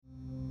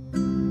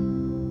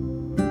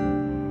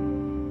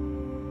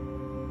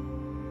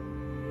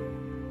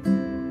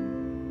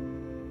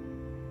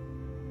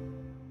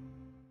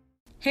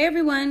Hey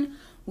everyone,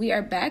 we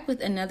are back with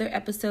another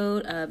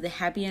episode of the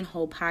Happy and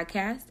Whole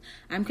podcast.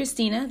 I'm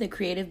Christina, the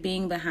creative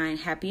being behind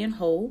Happy and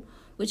Whole,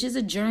 which is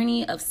a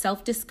journey of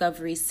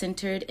self-discovery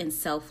centered in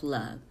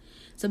self-love.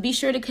 So be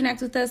sure to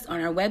connect with us on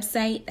our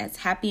website. That's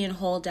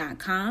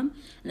happyandwhole.com,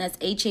 and that's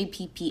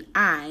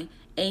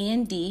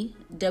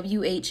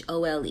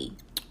HAPPIANDWHOLE.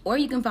 Or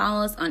you can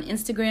follow us on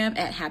Instagram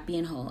at Happy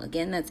and Whole.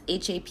 Again, that's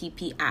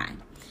HAPPI.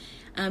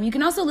 You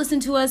can also listen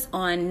to us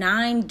on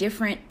 9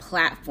 different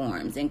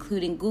platforms,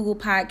 including Google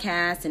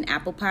Podcasts and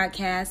Apple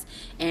Podcasts,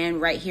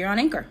 and right here on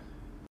Anchor.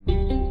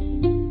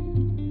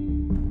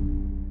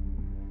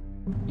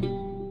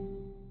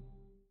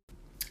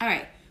 All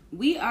right,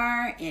 we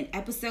are in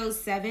episode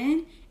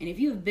 7, and if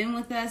you have been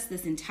with us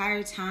this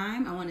entire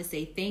time, I want to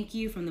say thank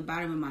you from the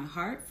bottom of my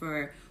heart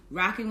for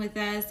rocking with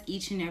us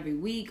each and every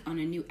week on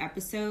a new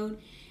episode.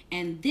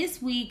 And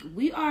this week,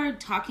 we are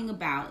talking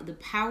about the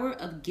power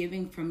of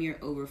giving from your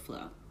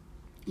overflow.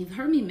 You've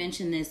heard me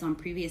mention this on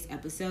previous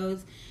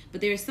episodes, but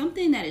there's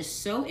something that is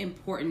so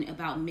important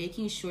about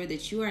making sure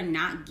that you are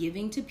not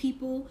giving to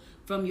people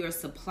from your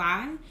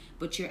supply,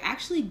 but you're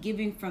actually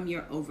giving from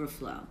your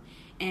overflow.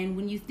 And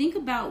when you think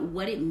about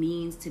what it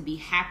means to be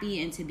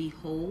happy and to be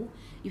whole,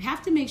 you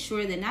have to make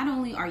sure that not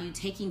only are you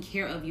taking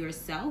care of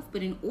yourself,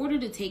 but in order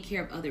to take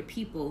care of other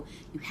people,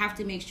 you have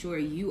to make sure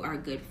you are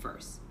good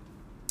first.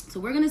 So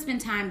we're going to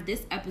spend time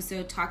this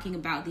episode talking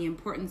about the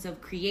importance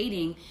of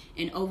creating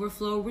an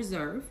overflow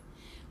reserve.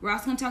 We're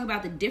also going to talk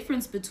about the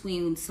difference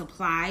between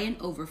supply and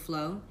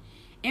overflow.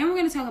 And we're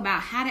going to talk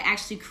about how to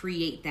actually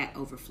create that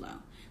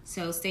overflow.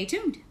 So stay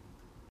tuned.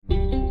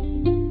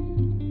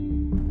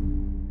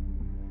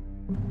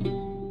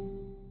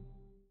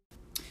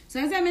 So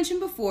as I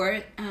mentioned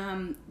before,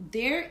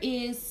 there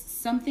is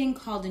something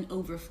called an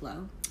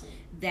overflow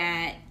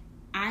that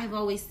I've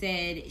always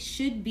said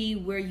should be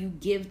where you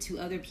give to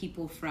other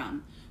people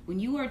from. When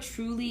you are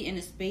truly in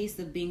a space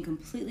of being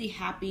completely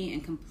happy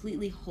and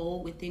completely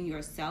whole within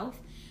yourself,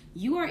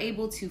 you are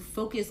able to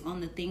focus on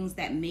the things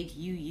that make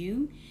you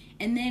you.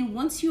 And then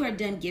once you are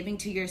done giving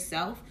to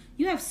yourself,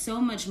 you have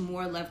so much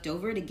more left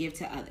over to give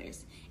to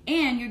others.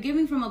 And you're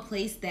giving from a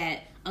place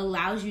that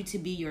allows you to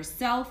be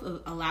yourself,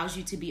 allows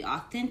you to be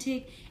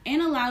authentic,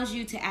 and allows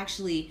you to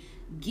actually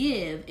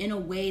give in a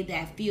way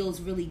that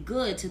feels really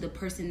good to the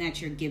person that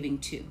you're giving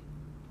to.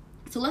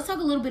 So let's talk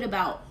a little bit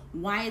about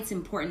why it's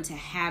important to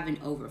have an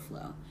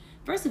overflow.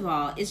 First of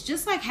all, it's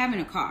just like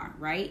having a car,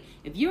 right?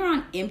 If you're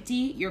on empty,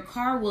 your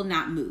car will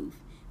not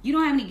move. You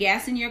don't have any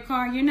gas in your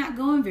car, you're not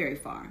going very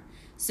far.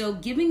 So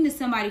giving to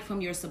somebody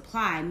from your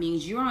supply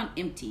means you're on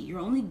empty. You're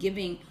only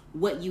giving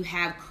what you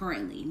have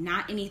currently,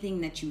 not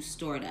anything that you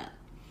stored up.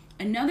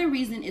 Another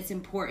reason it's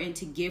important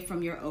to give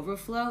from your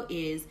overflow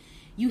is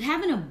you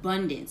have an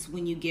abundance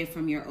when you give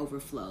from your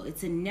overflow.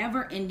 It's a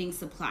never-ending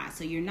supply.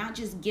 So you're not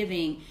just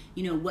giving,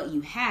 what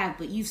you have,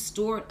 but you've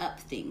stored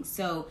up things.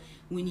 So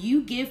when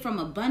you give from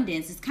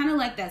abundance, it's kind of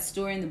like that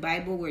story in the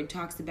Bible where it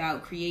talks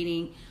about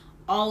creating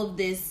all of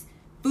this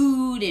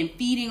food and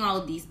feeding all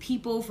of these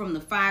people from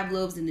the 5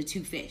 loaves and the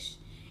 2 fish.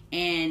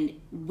 And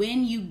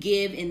when you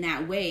give in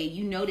that way,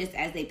 you notice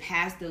as they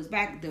passed those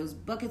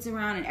buckets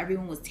around and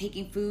everyone was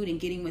taking food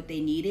and getting what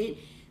they needed,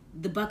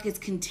 the buckets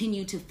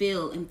continue to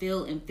fill and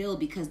fill and fill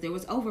because there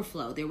was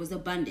overflow, there was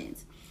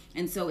abundance.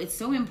 And so it's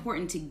so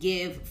important to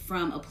give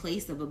from a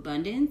place of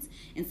abundance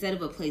instead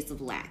of a place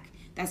of lack.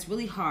 That's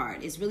really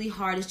hard. It's really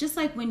hard. It's just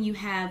like when you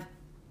have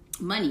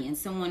money and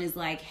someone is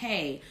like,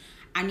 hey,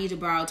 I need to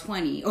borrow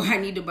 $20 or I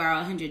need to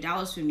borrow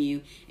 $100 from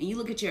you, and you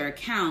look at your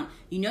account,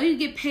 you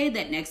get paid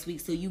that next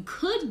week, so you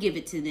could give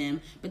it to them,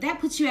 but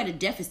that puts you at a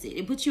deficit.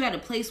 It puts you at a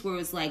place where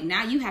it's like,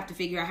 now you have to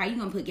figure out how you're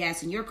going to put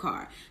gas in your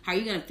car, how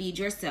you're going to feed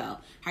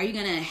yourself, how you're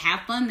going to have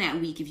fun that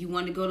week if you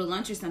want to go to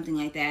lunch or something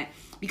like that,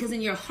 because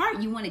in your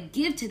heart, you want to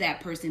give to that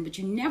person, but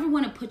you never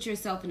want to put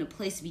yourself in a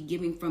place to be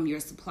giving from your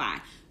supply.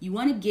 You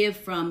want to give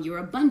from your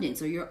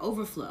abundance or your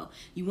overflow.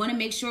 You want to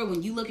make sure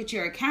when you look at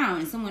your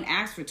account and someone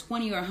asks for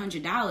 $20 or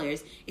 $100,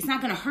 it's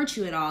not going to hurt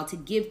you at all to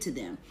give to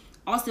them.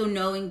 Also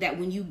knowing that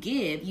when you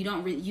give, you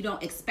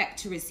don't expect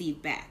to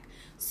receive back.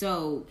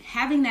 So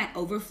having that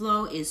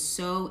overflow is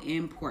so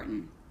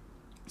important.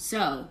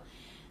 So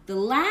the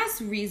last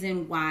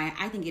reason why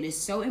I think it is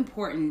so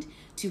important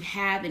to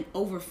have an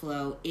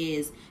overflow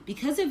is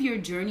because of your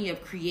journey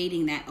of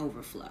creating that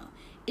overflow.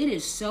 It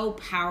is so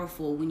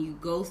powerful when you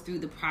go through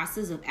the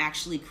process of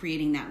actually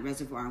creating that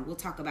reservoir. And we'll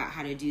talk about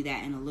how to do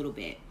that in a little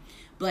bit.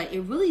 But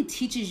it really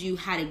teaches you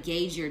how to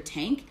gauge your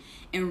tank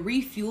and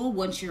refuel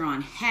once you're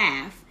on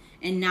half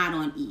and not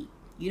on E.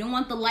 You don't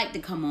want the light to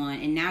come on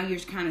and now you're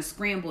kind of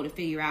scrambled to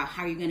figure out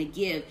how you're going to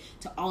give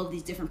to all of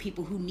these different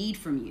people who need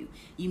from you.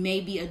 You may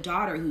be a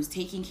daughter who's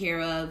taking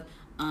care of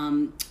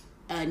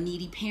a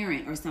needy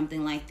parent or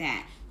something like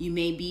that. You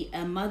may be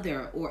a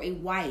mother or a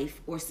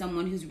wife or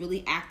someone who's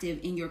really active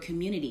in your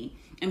community.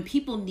 And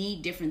people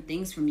need different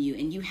things from you,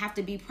 and you have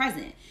to be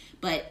present.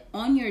 But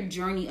on your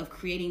journey of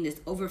creating this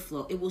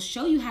overflow, it will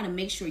show you how to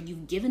make sure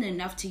you've given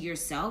enough to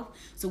yourself.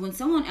 So when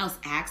someone else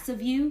asks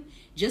of you,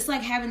 just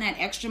like having that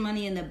extra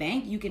money in the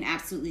bank, you can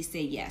absolutely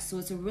say yes. So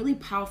it's a really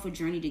powerful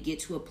journey to get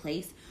to a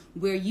place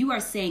where you are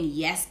saying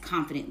yes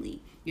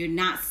confidently. You're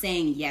not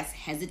saying yes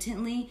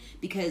hesitantly,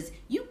 because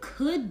you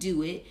could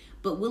do it,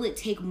 but will it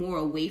take more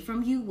away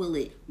from you? Will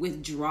it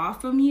withdraw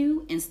from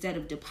you instead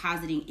of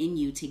depositing in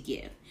you to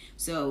give?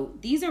 So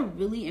these are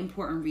really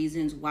important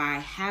reasons why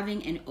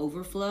having an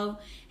overflow,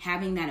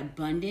 having that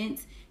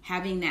abundance,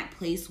 having that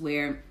place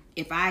where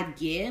if I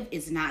give,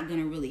 it's not going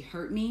to really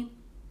hurt me,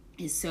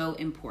 is so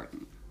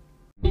important.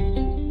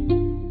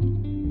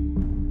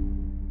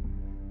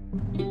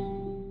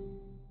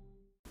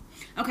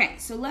 Okay,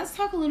 so let's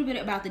talk a little bit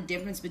about the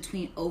difference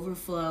between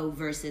overflow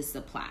versus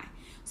supply.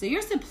 So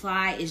your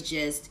supply is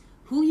just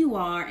who you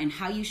are and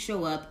how you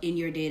show up in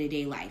your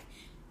day-to-day life.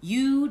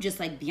 You, just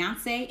like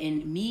Beyonce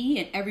and me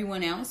and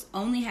everyone else,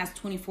 only has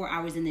 24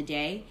 hours in the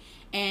day.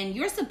 And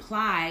your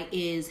supply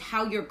is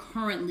how you're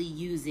currently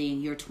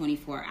using your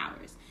 24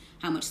 hours.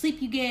 How much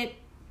sleep you get,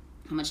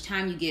 how much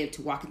time you give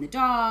to walking the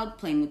dog,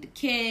 playing with the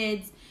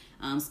kids,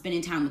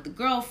 spending time with the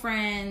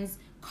girlfriends,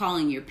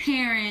 calling your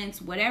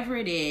parents, whatever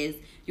it is.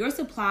 Your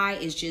supply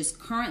is just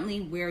currently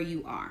where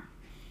you are.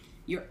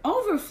 Your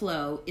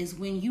overflow is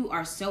when you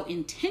are so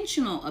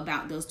intentional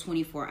about those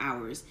 24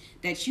 hours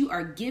that you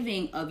are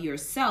giving of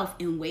yourself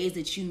in ways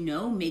that you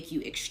know make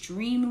you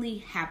extremely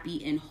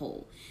happy and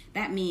whole.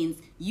 That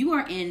means you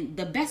are in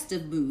the best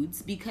of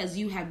moods because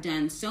you have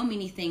done so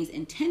many things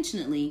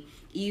intentionally,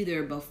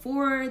 either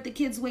before the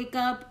kids wake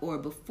up or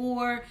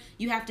before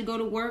you have to go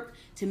to work,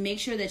 to make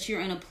sure that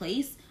you're in a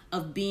place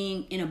of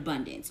being in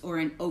abundance or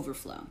in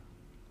overflow.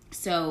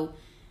 So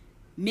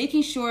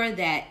making sure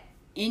that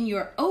in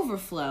your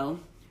overflow,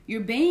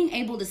 you're being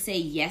able to say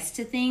yes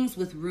to things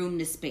with room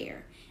to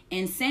spare.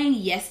 And saying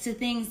yes to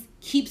things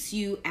keeps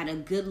you at a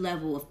good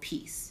level of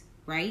peace,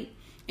 right?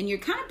 And you're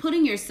kind of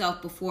putting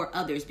yourself before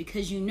others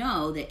because you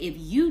know that if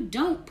you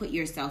don't put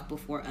yourself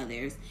before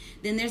others,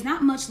 then there's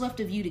not much left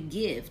of you to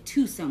give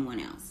to someone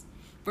else.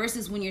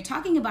 Versus when you're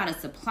talking about a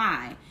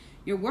supply,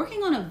 you're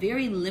working on a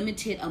very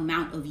limited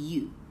amount of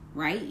you,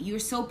 right? You're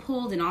so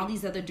pulled in all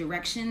these other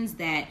directions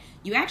that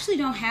you actually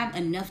don't have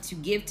enough to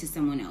give to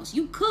someone else.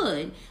 You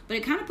could, but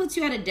it kind of puts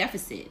you at a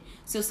deficit.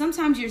 So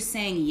sometimes you're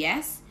saying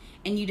yes,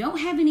 and you don't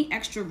have any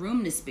extra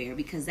room to spare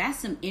because that's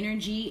some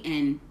energy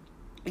and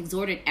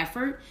exerted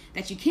effort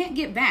that you can't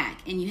get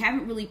back, and you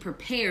haven't really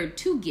prepared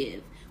to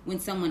give when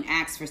someone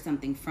asks for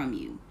something from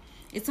you.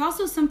 It's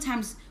also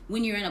sometimes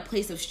when you're in a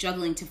place of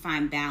struggling to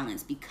find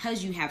balance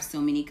because you have so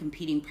many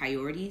competing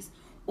priorities.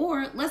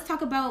 Or let's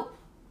talk about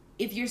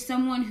if you're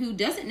someone who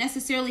doesn't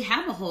necessarily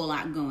have a whole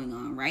lot going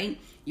on, right?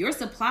 Your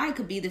supply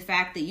could be the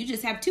fact that you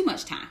just have too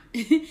much time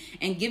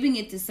and giving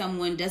it to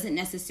someone doesn't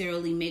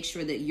necessarily make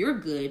sure that you're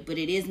good, but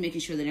it is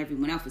making sure that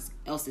everyone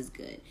else is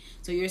good.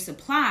 So your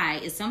supply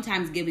is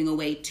sometimes giving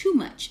away too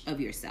much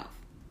of yourself.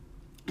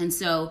 And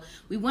so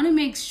we want to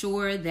make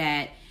sure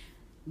that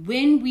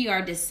when we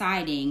are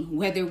deciding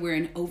whether we're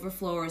in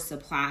overflow or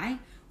supply,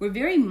 we're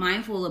very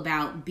mindful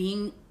about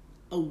being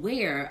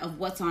aware of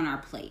what's on our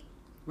plate,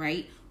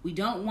 right? We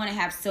don't want to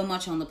have so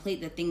much on the plate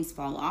that things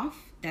fall off.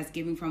 That's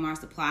giving from our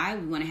supply.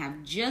 We want to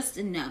have just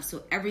enough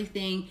so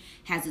everything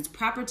has its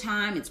proper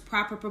time, its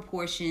proper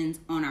proportions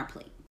on our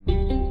plate.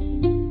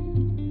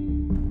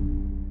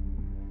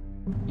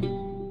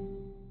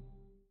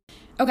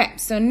 Okay,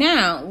 so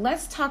now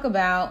let's talk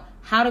about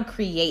how to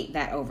create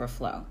that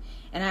overflow.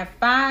 And I have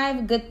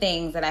 5 good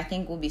things that I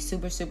think will be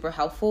super, super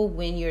helpful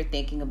when you're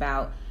thinking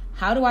about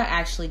how do I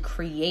actually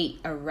create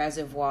a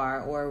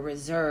reservoir or a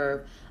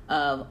reserve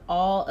of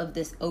all of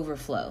this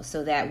overflow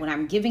so that when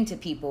I'm giving to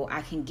people,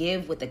 I can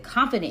give with a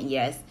confident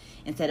yes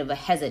instead of a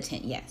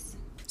hesitant yes.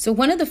 So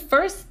one of the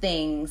first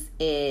things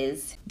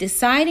is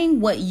deciding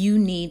what you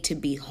need to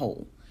be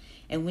whole.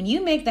 And when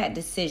you make that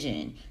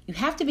decision, you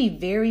have to be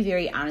very,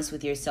 very honest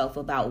with yourself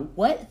about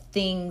what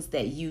things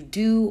that you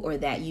do or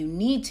that you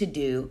need to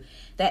do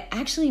that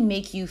actually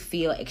make you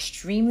feel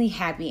extremely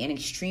happy and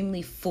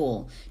extremely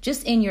full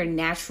just in your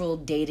natural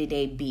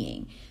day-to-day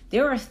being.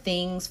 There are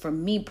things for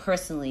me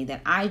personally that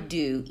I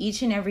do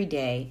each and every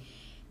day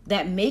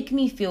that make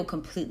me feel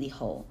completely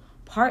whole.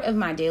 Part of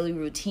my daily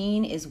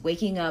routine is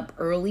waking up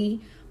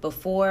early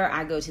before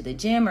I go to the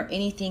gym or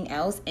anything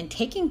else and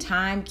taking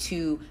time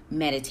to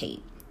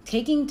meditate,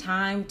 taking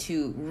time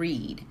to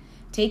read,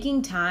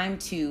 taking time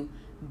to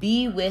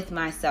be with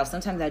myself.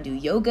 Sometimes I do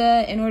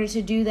yoga in order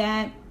to do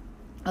that.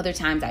 Other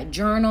times I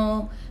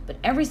journal, but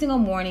every single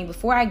morning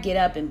before I get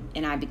up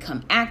and I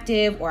become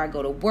active or I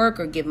go to work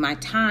or give my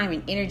time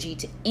and energy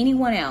to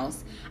anyone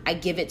else, I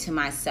give it to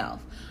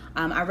myself.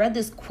 I read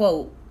this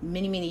quote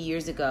many, many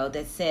years ago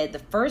that said the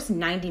first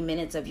 90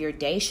 minutes of your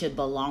day should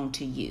belong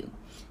to you.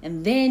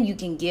 and then you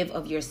can give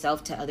of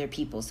yourself to other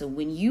people. So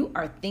when you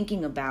are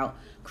thinking about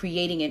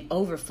creating an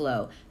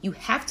overflow, you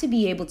have to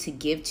be able to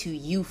give to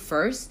you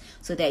first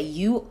so that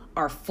you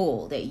are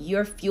full, that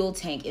your fuel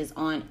tank is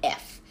on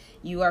F.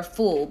 You are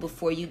full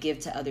before you give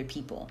to other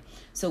people.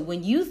 So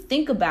when you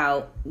think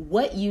about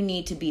what you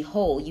need to be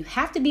whole, you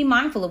have to be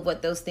mindful of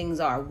what those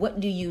things are. What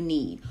do you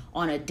need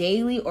on a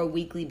daily or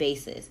weekly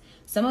basis?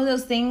 Some of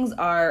those things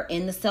are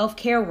in the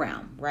self-care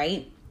realm,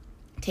 right?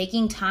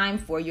 Taking time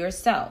for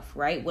yourself,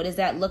 right? What does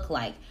that look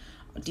like?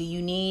 Do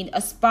you need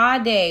a spa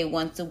day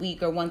once a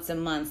week or once a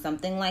month,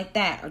 something like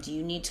that? Or do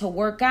you need to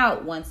work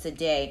out once a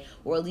day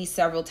or at least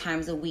several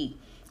times a week?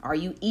 Are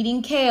you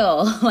eating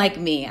kale like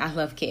me? I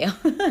love kale.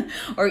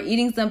 Or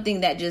eating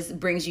something that just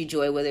brings you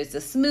joy, whether it's a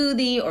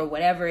smoothie or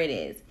whatever it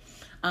is.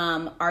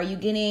 Are you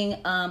getting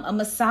a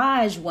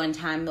massage one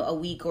time a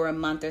week or a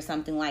month or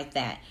something like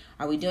that?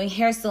 Are we doing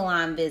hair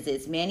salon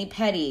visits,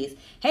 mani-pedis?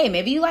 Hey,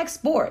 maybe you like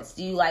sports.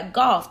 Do you like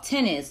golf,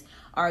 tennis?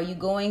 Are you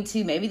going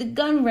to maybe the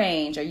gun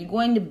range? Are you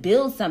going to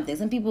build something?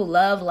 Some people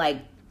love like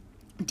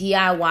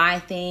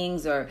DIY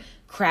things or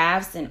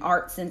crafts and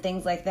arts and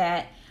things like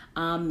that.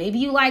 Maybe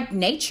you like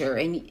nature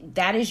and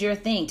that is your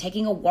thing.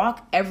 Taking a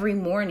walk every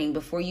morning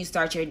before you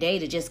start your day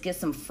to just get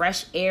some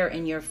fresh air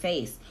in your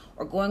face,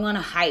 or going on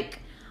a hike.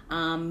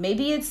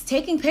 Maybe it's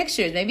taking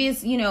pictures. Maybe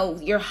it's,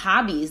 your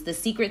hobbies, the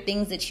secret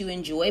things that you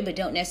enjoy but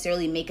don't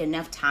necessarily make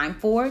enough time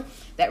for,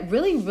 that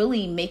really,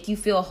 really make you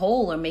feel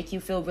whole or make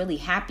you feel really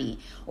happy.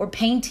 Or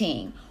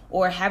painting,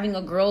 or having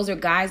a girls or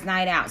guys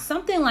night out,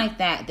 something like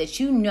that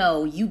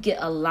you get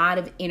a lot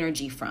of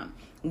energy from.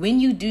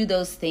 When you do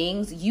those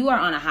things, you are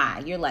on a high.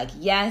 You're like,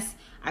 yes,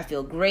 I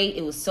feel great.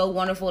 It was so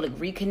wonderful to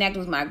reconnect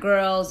with my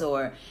girls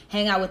or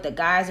hang out with the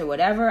guys or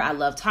whatever. I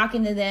love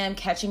talking to them,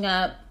 catching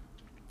up.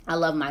 I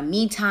love my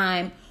me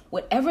time.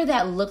 Whatever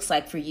that looks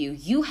like for you,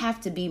 you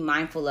have to be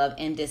mindful of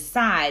and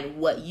decide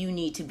what you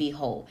need to be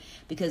whole.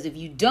 Because if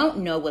you don't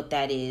know what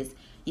that is,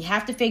 you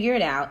have to figure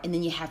it out and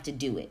then you have to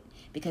do it.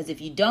 Because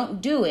if you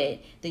don't do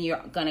it, then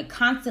you're going to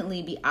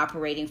constantly be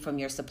operating from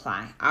your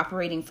supply,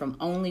 operating from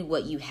only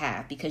what you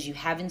have because you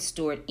haven't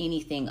stored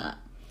anything up.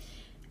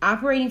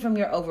 Operating from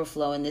your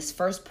overflow, and this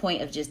first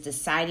point of just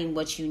deciding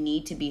what you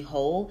need to be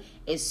whole,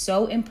 is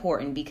so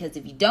important, because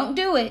if you don't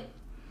do it,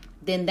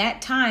 then that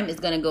time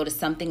is going to go to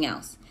something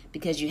else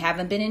because you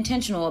haven't been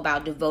intentional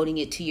about devoting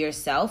it to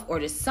yourself or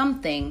to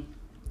something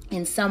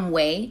in some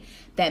way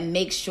that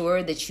makes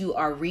sure that you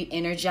are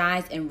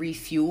re-energized and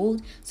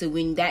refueled. So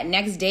when that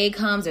next day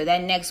comes or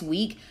that next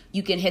week,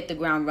 you can hit the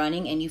ground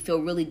running and you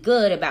feel really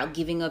good about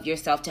giving of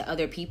yourself to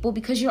other people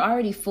because you're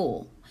already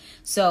full.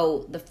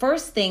 So the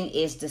first thing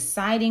is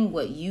deciding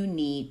what you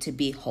need to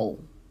be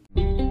whole.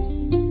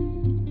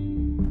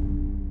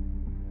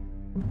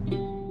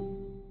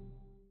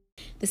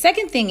 The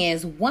second thing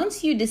is,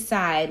 once you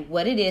decide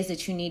what it is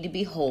that you need to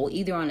be whole,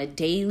 either on a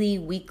daily,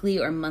 weekly,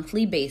 or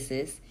monthly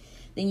basis,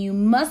 then you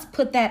must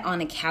put that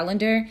on a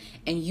calendar,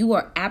 and you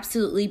are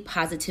absolutely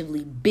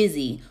positively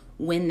busy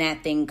when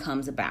that thing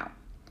comes about.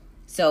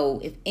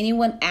 So if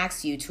anyone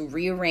asks you to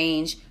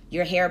rearrange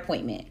your hair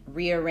appointment,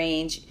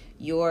 rearrange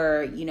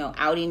your,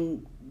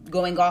 outing,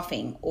 going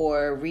golfing,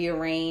 or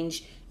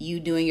rearrange you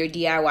doing your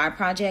DIY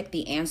project,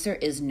 the answer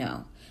is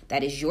no.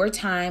 That is your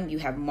time. You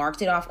have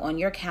marked it off on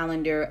your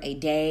calendar a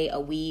day, a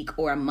week,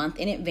 or a month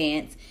in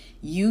advance.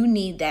 You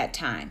need that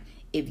time.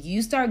 If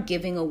you start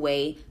giving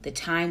away the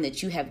time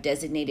that you have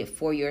designated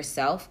for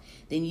yourself,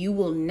 then you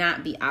will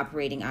not be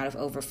operating out of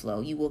overflow.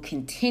 You will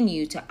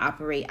continue to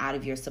operate out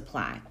of your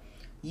supply.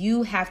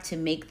 You have to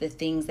make the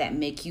things that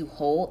make you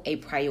whole a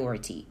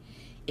priority.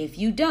 If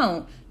you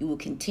don't, you will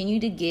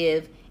continue to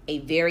give a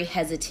very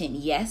hesitant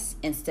yes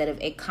instead of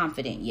a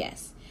confident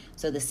yes.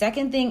 So the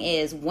second thing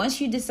is,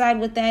 once you decide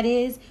what that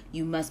is,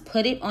 you must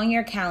put it on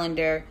your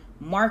calendar,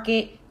 mark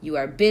it. You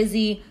are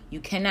busy. You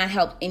cannot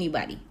help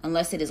anybody.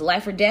 Unless it is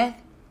life or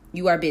death,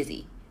 you are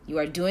busy. You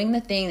are doing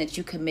the thing that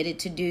you committed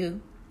to do,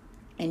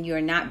 and you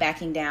are not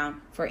backing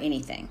down for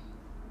anything.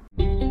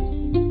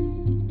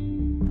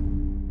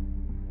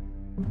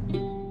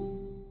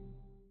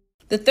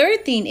 The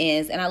third thing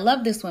is, and I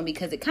love this one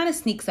because it kind of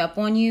sneaks up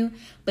on you,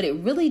 but it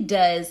really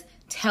does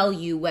tell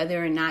you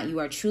whether or not you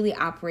are truly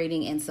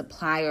operating in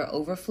supply or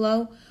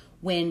overflow,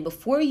 when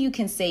before you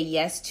can say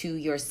yes to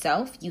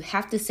yourself, you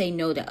have to say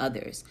no to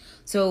others.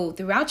 So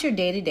throughout your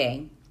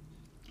day-to-day,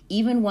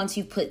 even once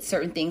you've put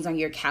certain things on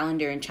your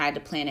calendar and tried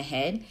to plan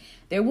ahead,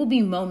 there will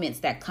be moments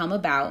that come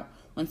about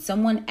when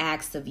someone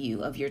asks of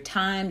you, of your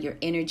time, your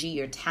energy,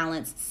 your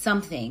talents,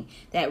 something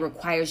that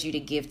requires you to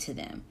give to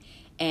them.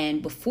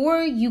 And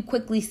before you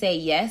quickly say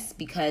yes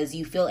because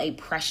you feel a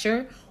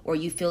pressure or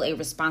you feel a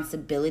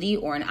responsibility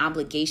or an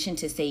obligation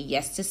to say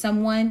yes to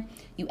someone,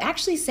 you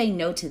actually say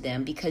no to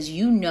them because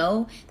you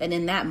know that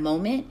in that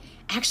moment,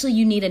 actually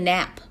you need a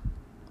nap.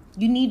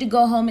 You need to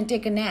go home and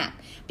take a nap,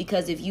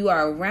 because if you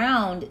are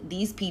around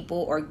these people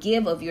or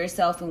give of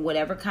yourself in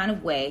whatever kind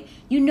of way,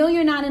 you know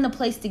you're not in a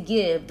place to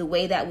give the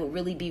way that would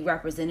really be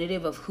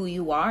representative of who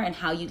you are and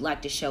how you'd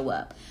like to show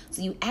up.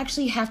 So you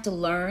actually have to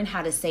learn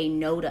how to say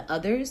no to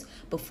others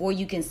before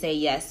you can say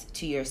yes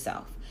to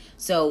yourself.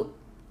 So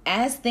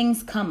as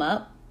things come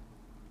up,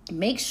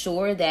 make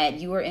sure that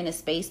you are in a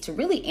space to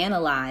really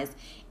analyze,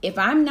 if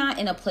I'm not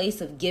in a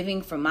place of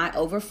giving from my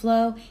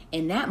overflow,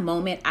 in that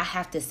moment, I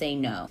have to say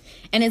no.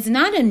 And it's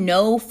not a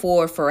no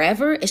for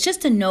forever. It's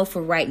just a no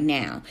for right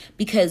now,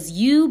 because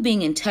you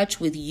being in touch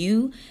with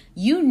you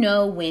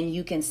know when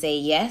you can say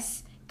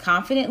yes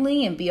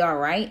confidently and be all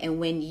right, and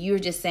when you're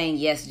just saying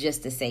yes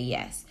just to say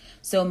yes.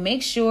 So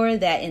make sure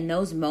that in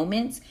those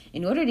moments,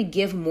 in order to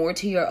give more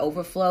to your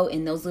overflow,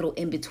 in those little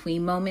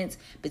in-between moments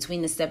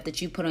between the stuff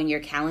that you put on your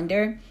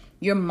calendar,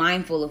 you're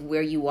mindful of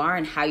where you are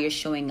and how you're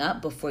showing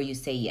up before you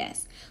say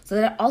yes. So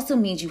that also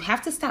means you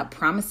have to stop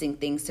promising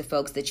things to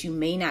folks that you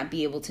may not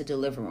be able to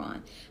deliver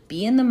on.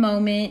 Be in the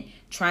moment,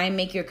 try and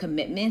make your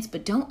commitments,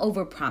 but don't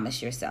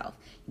overpromise yourself.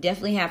 You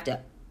definitely have to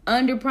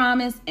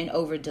underpromise and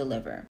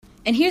overdeliver.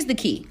 And here's the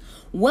key.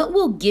 What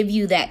will give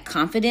you that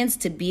confidence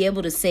to be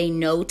able to say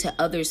no to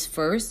others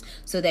first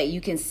so that you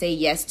can say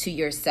yes to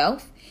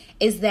yourself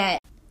is that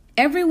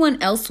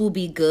everyone else will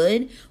be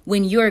good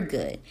when you're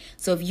good.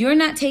 So if you're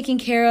not taken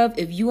care of,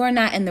 if you are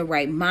not in the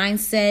right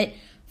mindset,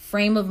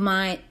 frame of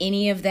mind,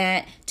 any of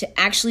that, to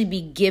actually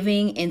be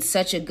giving in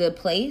such a good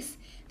place,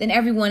 then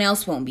everyone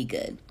else won't be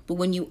good. But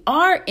when you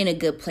are in a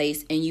good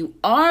place and you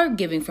are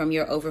giving from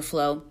your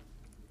overflow,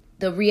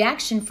 the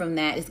reaction from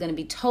that is going to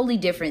be totally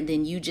different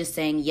than you just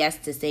saying yes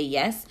to say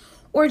yes,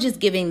 or just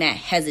giving that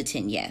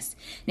hesitant yes.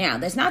 Now,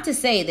 that's not to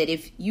say that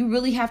if you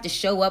really have to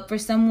show up for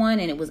someone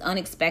and it was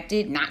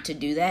unexpected, not to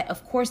do that.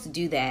 Of course,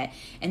 do that.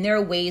 And there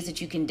are ways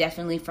that you can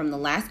definitely, from the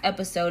last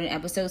episode, in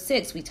episode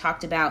 6, we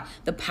talked about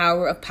the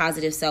power of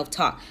positive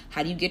self-talk.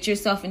 How do you get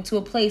yourself into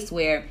a place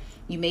where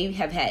you may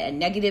have had a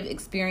negative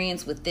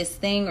experience with this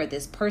thing or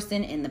this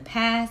person in the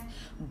past,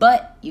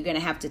 but you're going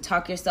to have to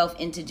talk yourself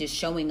into just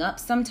showing up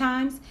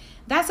sometimes?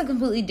 That's a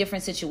completely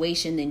different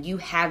situation than you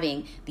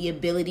having the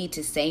ability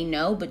to say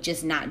no, but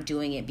just not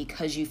doing it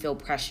because you feel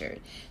pressured.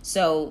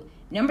 So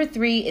number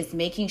 3 is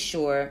making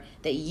sure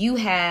that you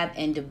have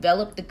and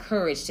develop the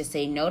courage to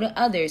say no to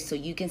others so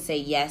you can say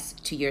yes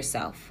to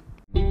yourself.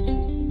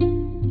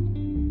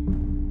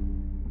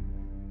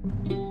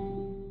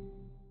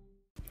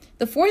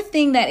 The 4th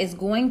thing that is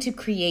going to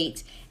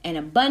create an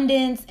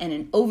abundance and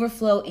an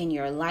overflow in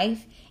your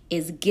life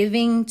is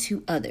giving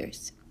to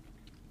others.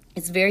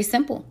 It's very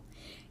simple.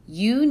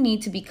 You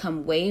need to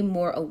become way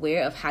more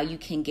aware of how you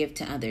can give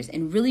to others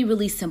in really,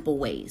 really simple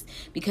ways.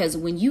 Because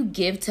when you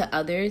give to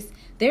others,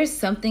 there's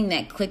something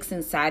that clicks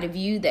inside of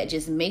you that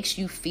just makes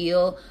you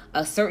feel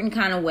a certain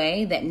kind of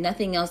way that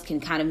nothing else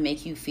can kind of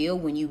make you feel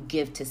when you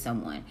give to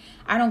someone.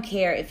 I don't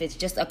care if it's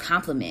just a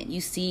compliment.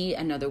 You see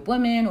another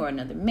woman or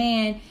another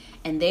man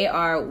and they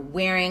are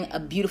wearing a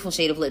beautiful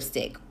shade of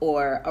lipstick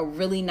or a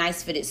really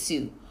nice fitted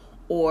suit,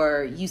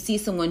 or you see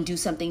someone do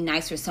something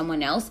nice for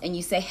someone else and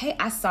you say, hey,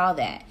 I saw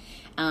that.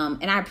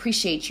 And I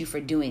appreciate you for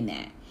doing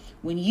that.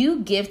 When you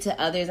give to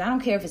others, I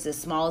don't care if it's as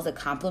small as a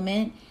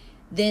compliment,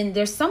 then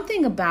there's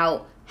something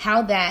about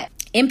how that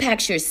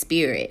impacts your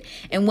spirit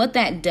and what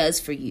that does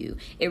for you.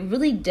 It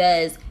really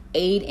does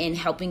aid in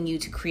helping you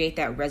to create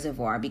that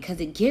reservoir, because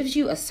it gives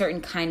you a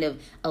certain kind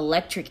of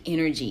electric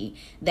energy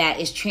that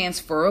is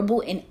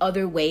transferable in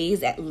other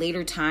ways at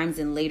later times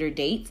and later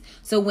dates.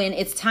 So when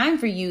it's time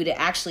for you to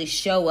actually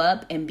show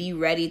up and be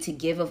ready to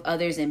give of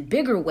others in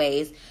bigger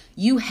ways,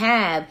 you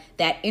have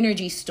that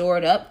energy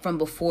stored up from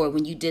before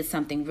when you did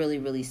something really,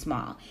 really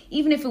small.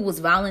 Even if it was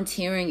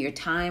volunteering your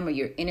time or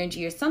your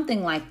energy or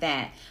something like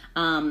that,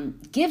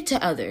 give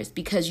to others,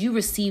 because you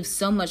receive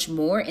so much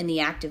more in the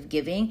act of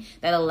giving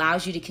that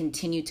allows you to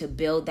continue to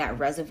build that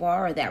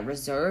reservoir or that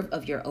reserve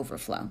of your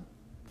overflow.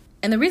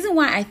 And the reason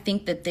why I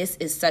think that this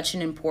is such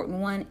an important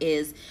one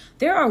is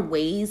there are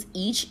ways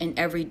each and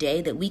every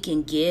day that we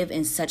can give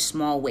in such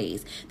small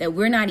ways that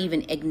we're not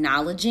even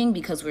acknowledging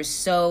because we're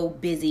so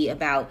busy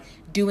about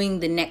doing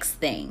the next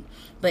thing.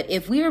 But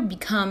if we are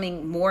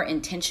becoming more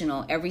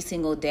intentional every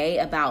single day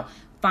about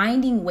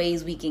finding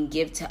ways we can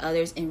give to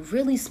others in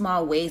really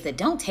small ways that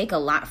don't take a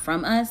lot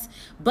from us,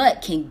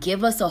 but can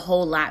give us a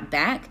whole lot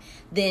back,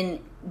 then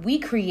we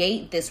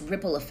create this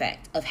ripple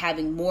effect of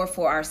having more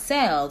for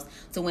ourselves.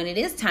 So when it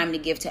is time to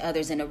give to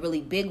others in a really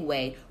big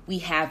way, we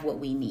have what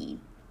we need.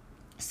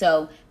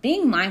 So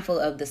being mindful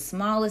of the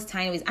smallest,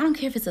 tiny ways, I don't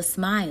care if it's a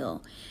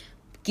smile,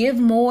 give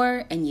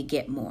more and you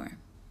get more.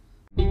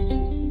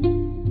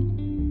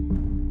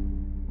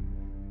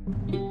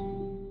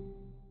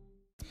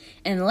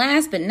 And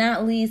last but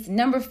not least,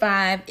 number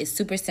 5 is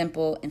super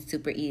simple and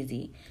super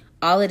easy.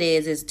 All it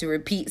is to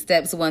repeat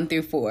steps 1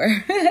 through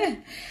 4.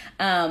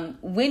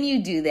 When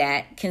you do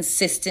that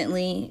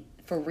consistently,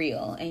 for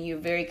real, and you're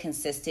very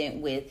consistent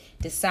with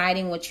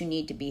deciding what you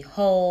need to be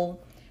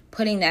whole,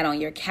 putting that on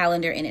your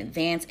calendar in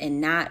advance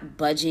and not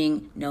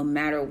budging no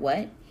matter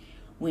what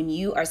when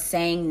you are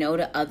saying no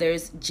to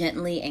others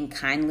gently and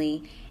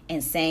kindly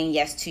and saying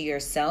yes to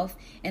yourself,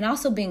 and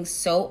also being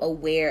so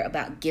aware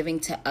about giving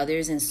to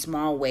others in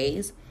small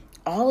ways,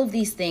 all of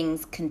these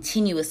things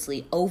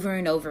continuously over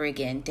and over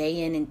again,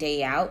 day in and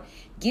day out,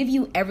 give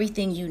you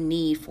everything you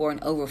need for an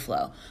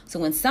overflow. So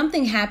when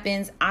something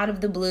happens out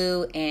of the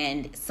blue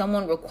and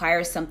someone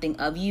requires something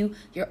of you,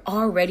 you're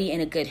already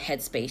in a good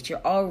headspace.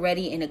 You're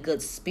already in a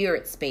good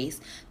spirit space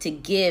to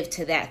give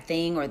to that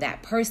thing or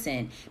that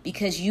person,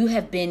 because you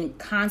have been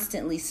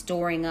constantly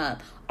storing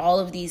up all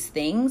of these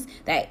things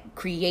that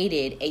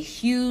created a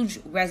huge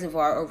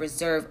reservoir or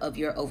reserve of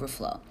your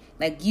overflow.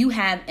 Like, you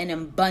have an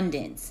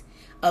abundance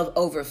of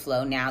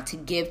overflow now to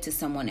give to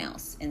someone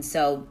else. And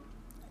so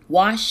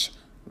wash,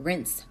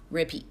 rinse,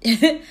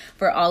 repeat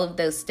for all of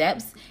those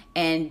steps.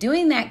 And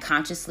doing that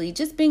consciously,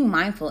 just being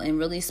mindful in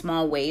really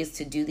small ways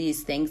to do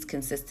these things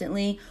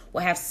consistently,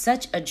 will have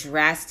such a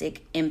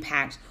drastic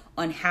impact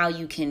on how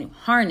you can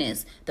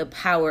harness the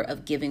power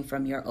of giving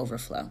from your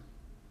overflow.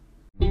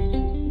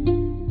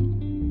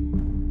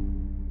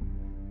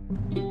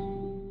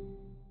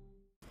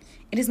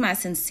 It is my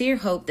sincere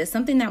hope that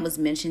something that was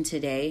mentioned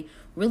today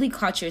really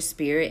caught your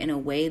spirit in a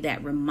way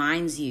that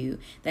reminds you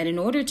that in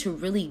order to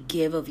really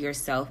give of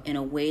yourself in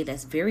a way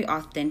that's very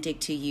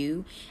authentic to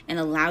you and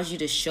allows you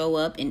to show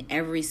up in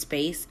every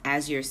space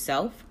as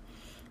yourself,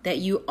 that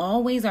you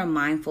always are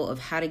mindful of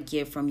how to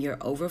give from your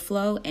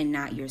overflow and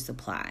not your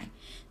supply.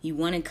 You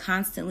want to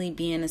constantly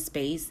be in a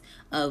space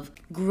of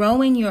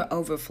growing your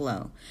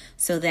overflow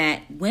so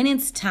that when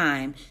it's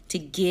time to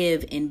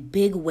give in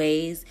big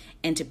ways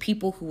and to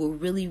people who will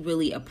really,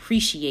 really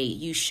appreciate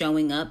you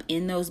showing up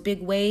in those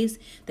big ways,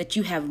 that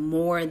you have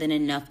more than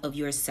enough of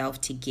yourself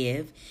to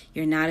give.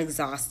 You're not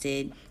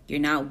exhausted. You're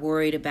not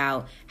worried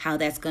about how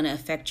that's going to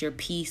affect your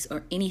peace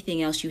or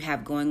anything else you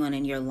have going on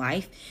in your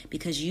life,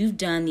 because you've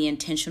done the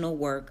intentional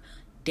work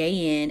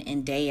day in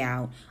and day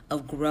out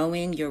of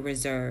growing your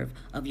reserve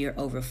of your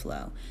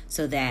overflow,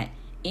 so that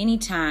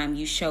anytime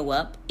you show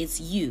up, it's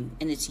you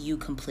and it's you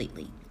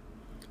completely.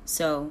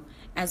 So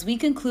as we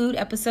conclude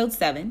episode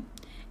 7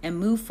 and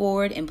move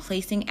forward in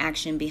placing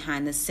action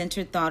behind the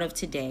centered thought of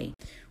today,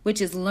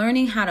 which is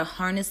learning how to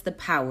harness the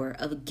power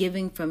of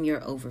giving from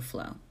your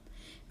overflow,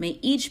 may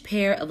each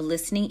pair of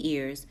listening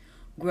ears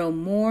grow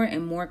more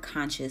and more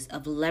conscious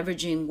of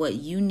leveraging what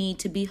you need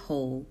to be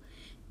whole,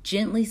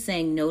 gently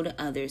saying no to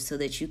others so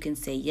that you can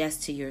say yes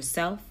to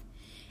yourself,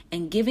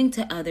 and giving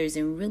to others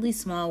in really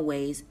small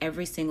ways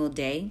every single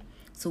day.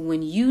 So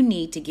when you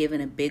need to give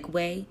in a big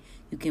way,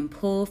 you can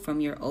pull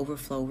from your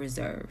overflow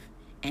reserve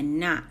and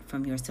not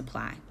from your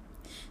supply.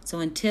 So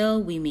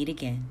until we meet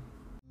again.